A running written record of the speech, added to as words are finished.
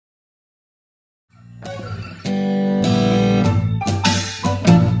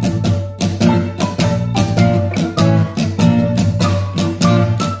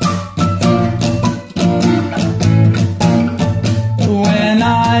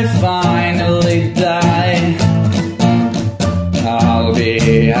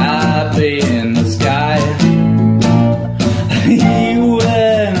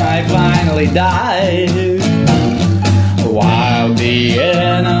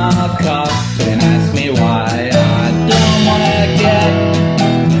cup and ask me why. I don't wanna get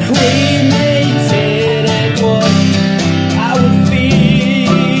cremated. It would, I would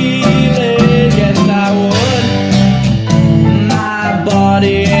feel it, yes I would. My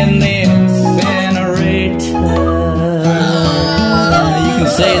body in the incinerator. You can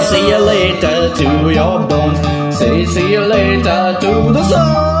say see you later to your bones. Say see you later to the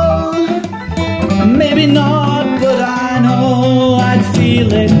soul. Maybe not, but I know I'd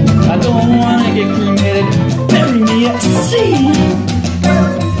feel it. I don't wanna get cremated. Bury me at sea.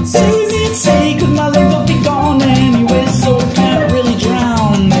 Bury me at sea, 'cause my legs will be gone anyway, so I can't really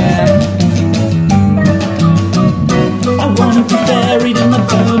drown them. I wanna be buried in the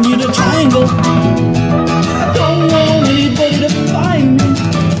Bermuda Triangle. I don't want anybody to find me,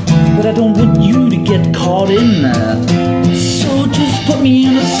 but I don't want you to get caught in there. So just put me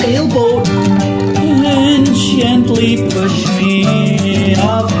in a sailboat and gently push me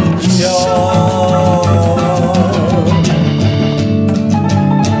up shore.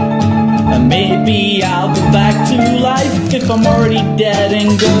 And maybe I'll go back to life if I'm already dead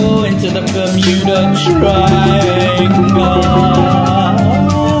and go into the Bermuda Triangle.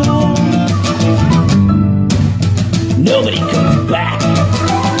 Nobody comes back,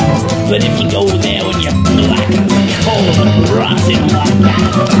 but if you go there when you're black and cold and rotten like that,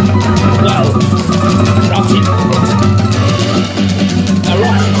 well, rotten.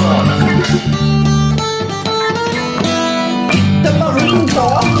 The Marine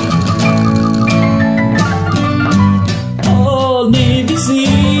Corps. Oh, Navy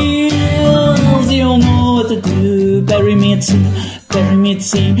SEALs, you'll know what to do. Bury me at sea, bury me at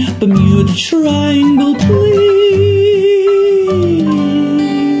sea. Bermuda Triangle, please.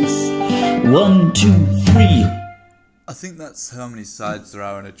 1, 2, 3. I think that's how many sides there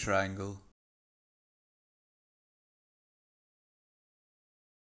are in a triangle.